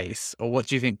space, or what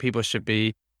do you think people should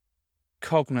be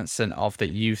cognizant of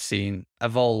that you've seen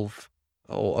evolve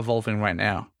or evolving right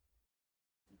now?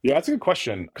 Yeah, that's a good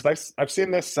question because I've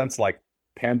seen this since like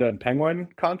Panda and Penguin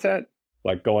content,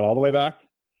 like going all the way back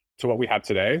to what we have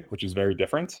today, which is very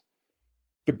different.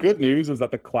 The good news is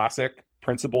that the classic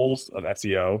principles of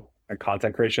SEO and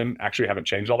content creation actually haven't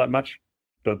changed all that much.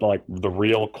 The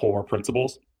real core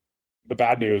principles. The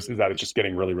bad news is that it's just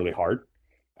getting really, really hard,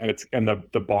 and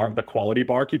the quality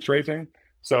bar keeps raising.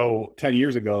 So 10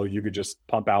 years ago, you could just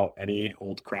pump out any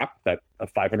old crap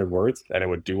of 500 words and it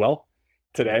would do well.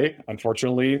 Today,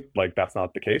 unfortunately, like that's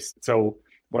not the case. So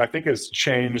what I think has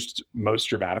changed most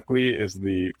dramatically is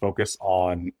the focus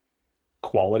on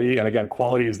quality. And again,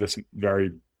 quality is this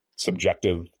very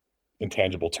subjective,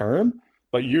 intangible term,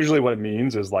 but usually what it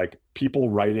means is like people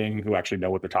writing who actually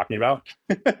know what they're talking about,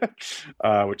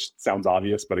 which sounds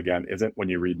obvious, but again, isn't when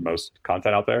you read most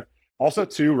content out there. Also,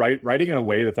 too, writing in a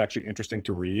way that's actually interesting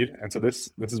to read. And so this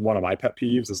is one of my pet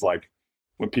peeves is like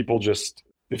when people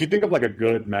if you think of like a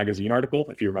good magazine article,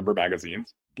 if you remember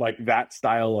magazines, like that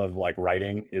style of like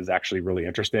writing is actually really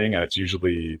interesting. And it's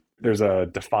usually, there's a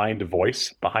defined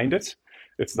voice behind it.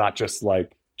 It's not just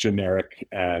like generic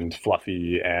and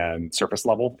fluffy and surface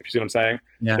level, if you see what I'm saying.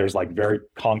 Yeah. There's like very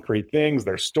concrete things,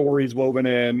 there's stories woven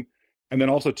in. And then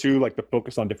also too, like the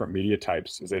focus on different media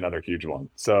types is another huge one.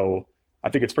 So I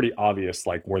think it's pretty obvious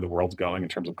like where the world's going in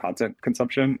terms of content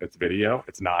consumption. It's video.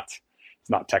 It's not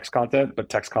text content, but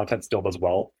text content still does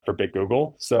well for big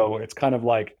Google. So it's kind of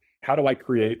like, how do I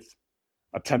create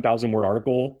a 10,000 word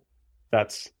article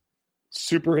that's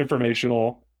super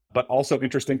informational, but also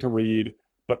interesting to read,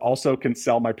 but also can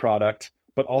sell my product,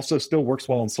 but also still works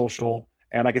well on social,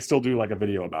 and I can still do like a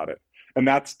video about it. And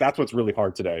that's what's really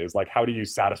hard today, is like, how do you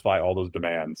satisfy all those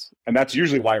demands? And that's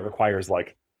usually why it requires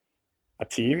like a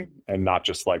team and not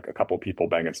just like a couple of people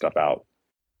banging stuff out.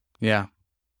 Yeah.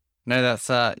 No, that's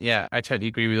yeah, I totally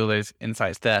agree with all those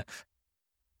insights there.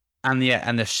 And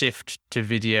the shift to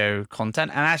video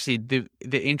content. And actually the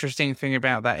interesting thing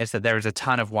about that is that there is a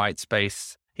ton of white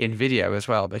space in video as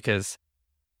well, because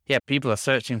people are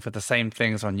searching for the same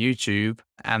things on YouTube,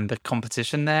 and the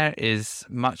competition there is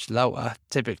much lower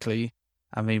typically.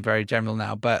 I mean, very general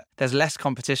now, but there's less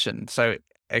competition. So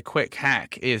a quick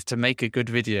hack is to make a good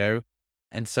video,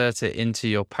 insert it into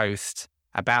your post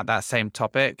about that same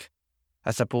topic,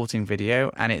 a supporting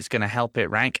video, and it's going to help it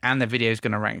rank, and the video is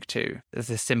going to rank too. There's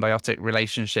this symbiotic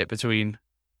relationship between,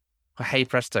 hey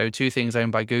presto, two things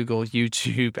owned by Google,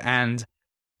 YouTube, and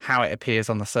how it appears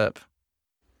on the SERP.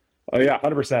 Oh yeah,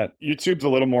 100%. YouTube's a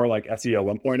little more like SEO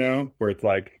 1.0, where it's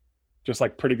like just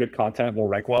like pretty good content will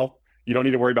rank well. You don't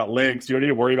need to worry about links. You don't need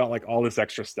to worry about like all this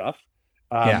extra stuff.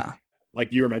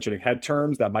 Like you were mentioning, head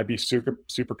terms that might be super,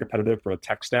 super competitive from a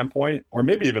text standpoint, or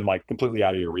maybe even like completely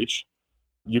out of your reach,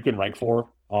 you can rank for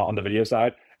on the video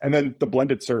side. And then the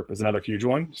blended SERP is another huge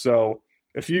one. So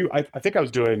if you, I think I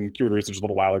was doing keyword research a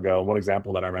little while ago. One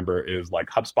example that I remember is like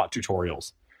HubSpot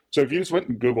tutorials. So if you just went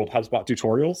and Googled HubSpot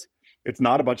tutorials, it's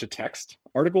not a bunch of text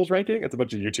articles ranking, it's a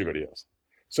bunch of YouTube videos.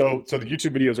 So the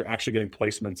YouTube videos are actually getting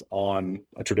placements on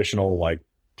a traditional like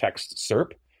text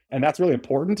SERP. And that's really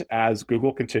important as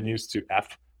Google continues to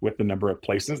F with the number of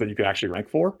places that you can actually rank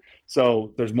for.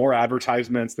 So there's more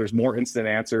advertisements, there's more instant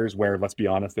answers where, let's be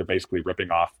honest, they're basically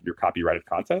ripping off your copyrighted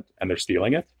content and they're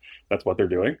stealing it. That's what they're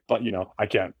doing. But I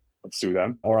can't sue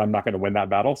them, or I'm not going to win that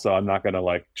battle. So I'm not going to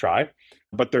like try,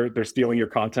 but they're stealing your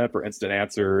content for instant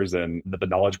answers and the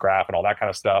knowledge graph and all that kind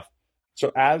of stuff.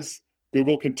 So as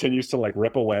Google continues to like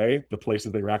rip away the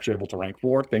places that you're actually able to rank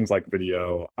for, things like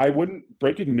video.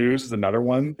 Breaking news is another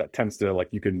one that tends to like,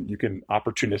 you can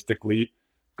opportunistically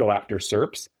go after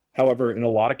SERPs. However, in a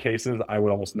lot of cases, I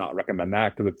would almost not recommend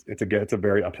that, because it's a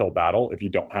very uphill battle if you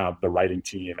don't have the writing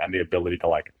team and the ability to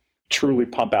like truly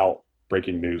pump out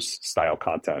breaking news style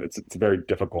content. It's a very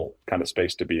difficult kind of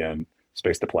space to be in,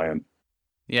 space to play in.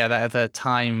 Yeah, that's a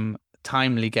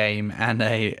timely game and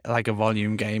a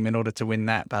volume game in order to win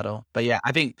that battle. But yeah,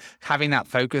 I think having that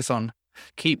focus on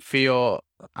keep for your,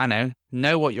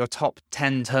 know what your top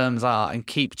 10 terms are and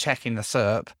keep checking the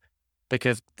SERP,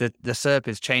 because the SERP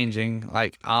is changing.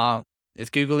 Like, is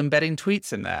Google embedding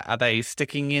tweets in there? Are they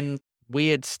sticking in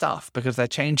weird stuff? Because they're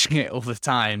changing it all the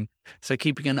time. So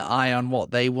keeping an eye on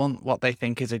what they want, what they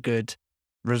think is a good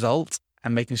result,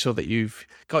 and making sure that you've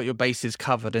got your bases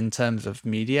covered in terms of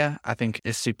media, I think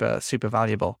is super, super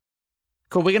valuable.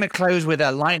 Cool. We're going to close with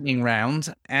a lightning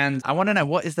round. And I want to know,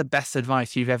 what is the best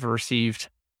advice you've ever received?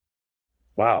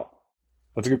 Wow.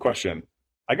 That's a good question.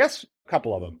 I guess a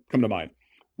couple of them come to mind.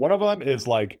 One of them is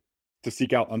like to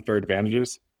seek out unfair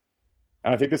advantages.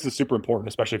 And I think this is super important,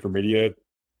 especially for media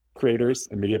creators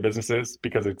and media businesses,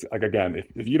 because it's like, again,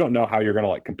 if you don't know how you're going to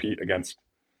like compete against,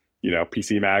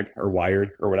 PC Mag or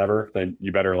Wired or whatever, then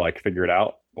you better like figure it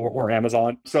out, or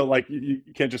Amazon. So like you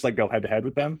can't just like go head to head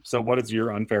with them. So what is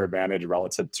your unfair advantage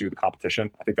relative to the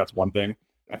competition? I think that's one thing.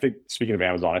 I think, speaking of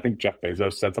Amazon, I think Jeff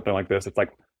Bezos said something like this. It's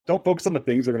like, don't focus on the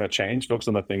things that are going to change, focus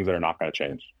on the things that are not going to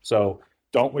change. So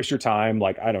don't waste your time.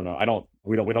 Like, I don't know.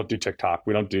 We don't do TikTok.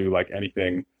 We don't do like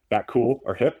anything that cool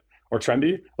or hip or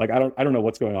trendy. Like, I don't know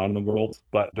what's going on in the world,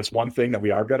 but this one thing that we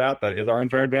are good at, that is our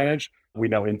unfair advantage, we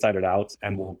know inside and out,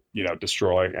 and we'll,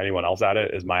 destroy anyone else at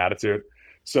it, is my attitude.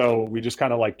 So we just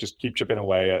kind of like, just keep chipping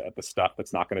away at the stuff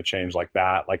that's not going to change, like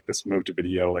that, like this move to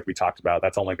video, like we talked about,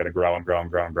 that's only going to grow and grow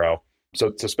and grow and grow. So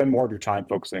to spend more of your time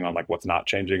focusing on like what's not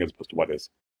changing as opposed to what is.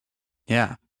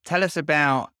 Yeah. Tell us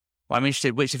about, I'm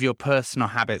interested, which of your personal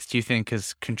habits do you think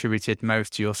has contributed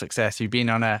most to your success? You've been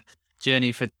on a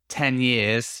journey for 10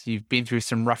 years. You've been through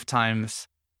some rough times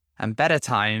and better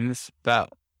times, but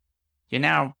you're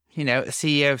now, a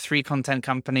CEO of 3 content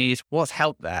companies. What's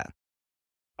helped that?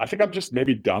 I think I'm just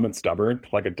maybe dumb and stubborn,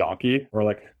 like a donkey, or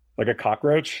like a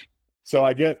cockroach. So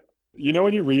I get,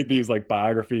 when you read these like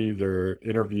biographies or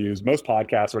interviews, most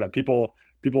podcasts or that people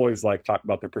people always like talk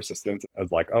about their persistence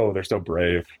as like, oh, they're so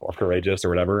brave or courageous or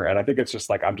whatever. And I think it's just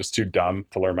like, I'm just too dumb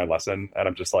to learn my lesson. And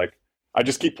I'm just like, I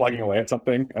just keep plugging away at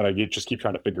something and I just keep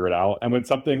trying to figure it out. And when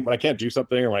I can't do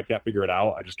something or when I can't figure it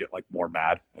out, I just get like more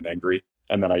mad and angry.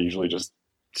 And then I usually just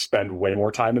spend way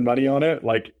more time and money on it.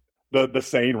 Like the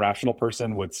sane, rational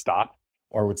person would stop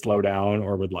or would slow down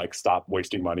or would like stop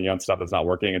wasting money on stuff that's not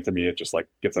working. And to me, it just like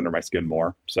gets under my skin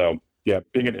more. So yeah,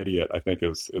 being an idiot, I think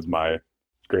is my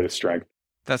greatest strength.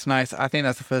 That's nice. I think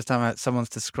that's the first time someone's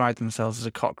described themselves as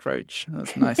a cockroach.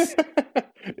 That's nice.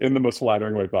 In the most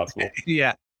flattering way possible.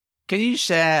 Yeah. Can you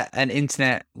share an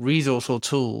internet resource or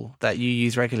tool that you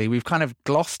use regularly? We've kind of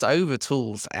glossed over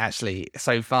tools actually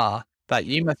so far, but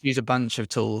you must use a bunch of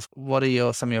tools. What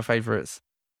are some of your favorites?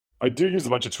 I do use a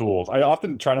bunch of tools. I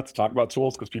often try not to talk about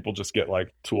tools because people just get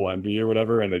like tool envy or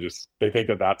whatever, and they think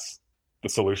that that's the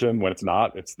solution when it's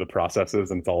not. It's the processes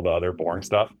and it's all the other boring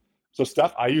stuff. So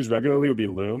stuff I use regularly would be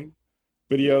Loom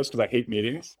videos because I hate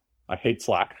meetings. I hate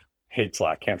Slack.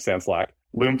 Can't stand Slack.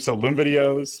 Loom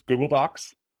videos, Google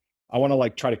Docs. I want to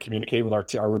like try to communicate with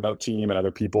our remote team and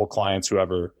other people, clients,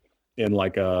 whoever, in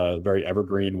like a very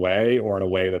evergreen way or in a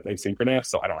way that's asynchronous.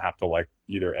 So I don't have to like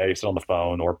either A, sit on the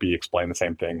phone or B, explain the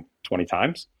same thing 20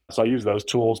 times. So I use those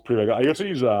tools pretty regularly. I also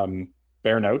use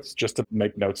Bear Notes just to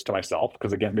make notes to myself.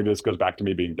 Because again, maybe this goes back to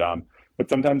me being dumb, but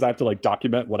sometimes I have to like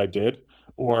document what I did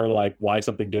or like why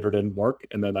something did or didn't work.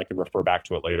 And then I can refer back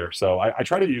to it later. So I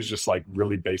try to use just like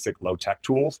really basic low tech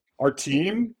tools. Our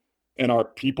team and our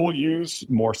people use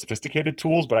more sophisticated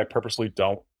tools, but I purposely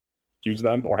don't use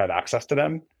them or have access to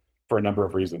them for a number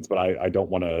of reasons. But I don't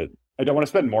want to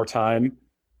spend more time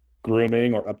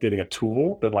grooming or updating a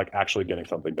tool than like actually getting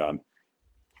something done.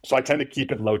 So I tend to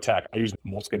keep it low tech. I use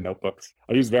Moleskine notebooks.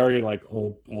 I use very like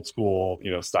old school,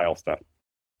 style stuff.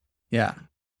 Yeah.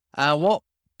 What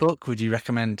book would you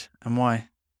recommend and why?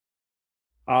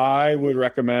 I would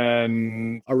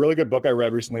recommend a really good book I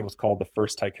read recently was called The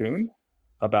First Tycoon,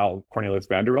 about Cornelius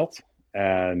Vanderbilt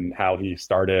and how he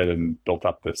started and built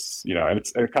up this, and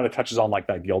it kind of touches on like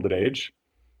that Gilded Age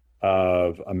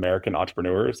of American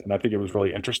entrepreneurs. And I think it was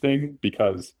really interesting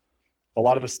because a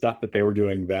lot of the stuff that they were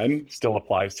doing then still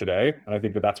applies today. And I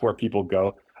think that that's where people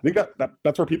go. I think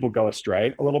that's where people go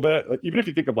astray a little bit. Like, even if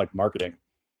you think of like marketing,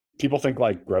 people think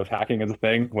like growth hacking is a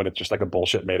thing when it's just like a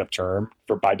bullshit made up term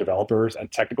by developers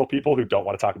and technical people who don't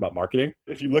want to talk about marketing.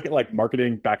 If you look at like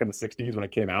marketing back in the 60s when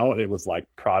it came out, it was like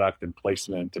product and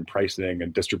placement and pricing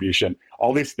and distribution,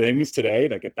 all these things today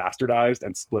that get bastardized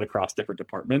and split across different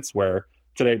departments, where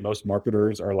today most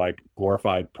marketers are like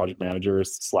glorified project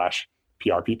managers /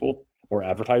 PR people or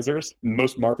advertisers.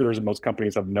 Most marketers and most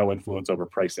companies have no influence over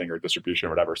pricing or distribution or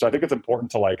whatever. So I think it's important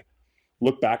to like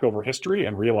look back over history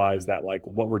and realize that like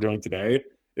what we're doing today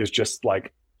is just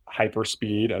like hyper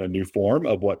speed and a new form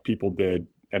of what people did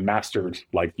and mastered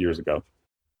like years ago.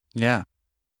 Yeah.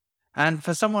 And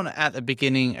for someone at the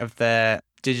beginning of their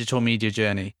digital media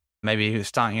journey, maybe who's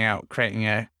starting out creating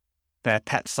their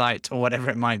pet site or whatever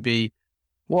it might be,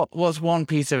 what was one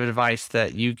piece of advice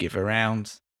that you give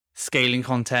around scaling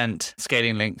content,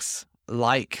 scaling links,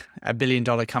 like a $1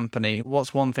 billion company?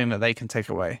 What's one thing that they can take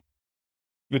away?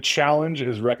 The challenge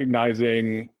is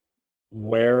recognizing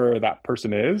where that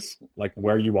person is, like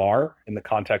where you are in the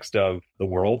context of the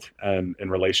world and in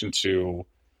relation to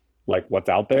like what's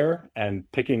out there, and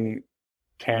picking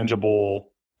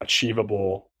tangible,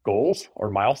 achievable goals or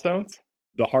milestones.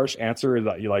 The harsh answer is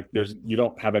that you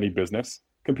don't have any business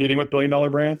competing with $1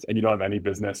 billion brands, and you don't have any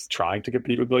business trying to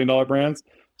compete with $1 billion brands.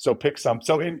 So pick some.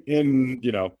 So in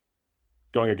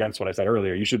going against what I said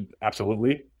earlier, you should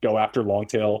absolutely go after long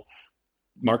tail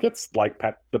markets like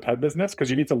the pet business, because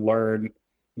you need to learn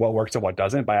what works and what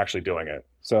doesn't by actually doing it.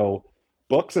 So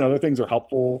books and other things are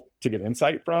helpful to get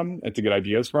insight from and to get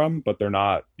ideas from, but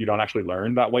you don't actually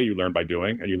learn that way. You learn by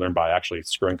doing, and you learn by actually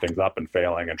screwing things up and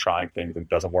failing and trying things and it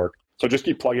doesn't work. So just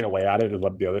keep plugging away at it is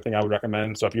the other thing I would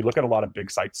recommend. So if you look at a lot of big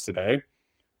sites today,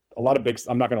 I'm not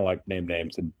going to like name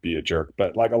names and be a jerk,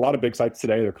 but like a lot of big sites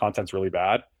today, their content's really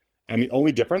bad. And the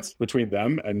only difference between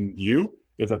them and you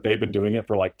is that they've been doing it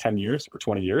for like 10 years or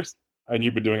 20 years, and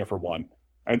you've been doing it for one.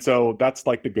 And so that's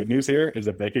like the good news here, is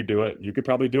if they could do it, you could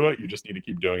probably do it. You just need to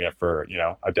keep doing it for,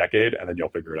 a decade, and then you'll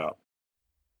figure it out.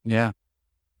 Yeah.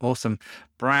 Awesome.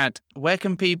 Brad, where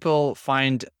can people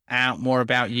find out more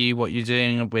about you, what you're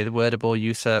doing with Wordable,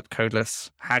 Usurp, Codeless?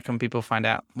 How can people find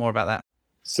out more about that?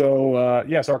 So,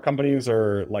 so our companies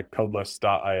are like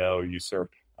Codeless.io, Usurp,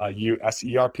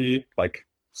 USERP, like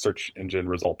search engine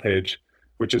result page,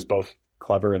 which is both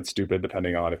clever and stupid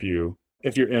depending on if you're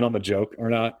in on the joke or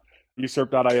not.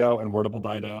 Usurp.io and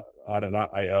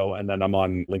Wordable.io, and then I'm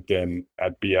on LinkedIn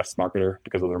at BS Marketer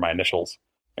because those are my initials.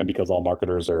 and because all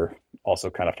marketers are also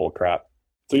kind of full of crap.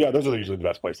 So yeah, those are usually the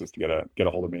best places to get a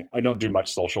hold of me. I don't do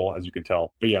much social, as you can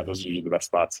tell, but yeah, those are usually the best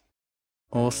spots.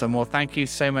 Awesome. Well, thank you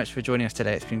so much for joining us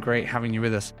today. It's been great having you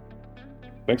with us.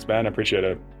 Thanks, Ben. I appreciate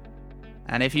it.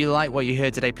 And if you like what you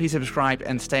heard today, please subscribe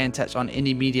and stay in touch on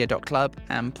indiemedia.club.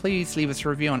 And please leave us a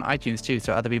review on iTunes too,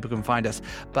 so other people can find us.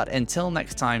 But until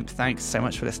next time, thanks so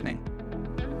much for listening.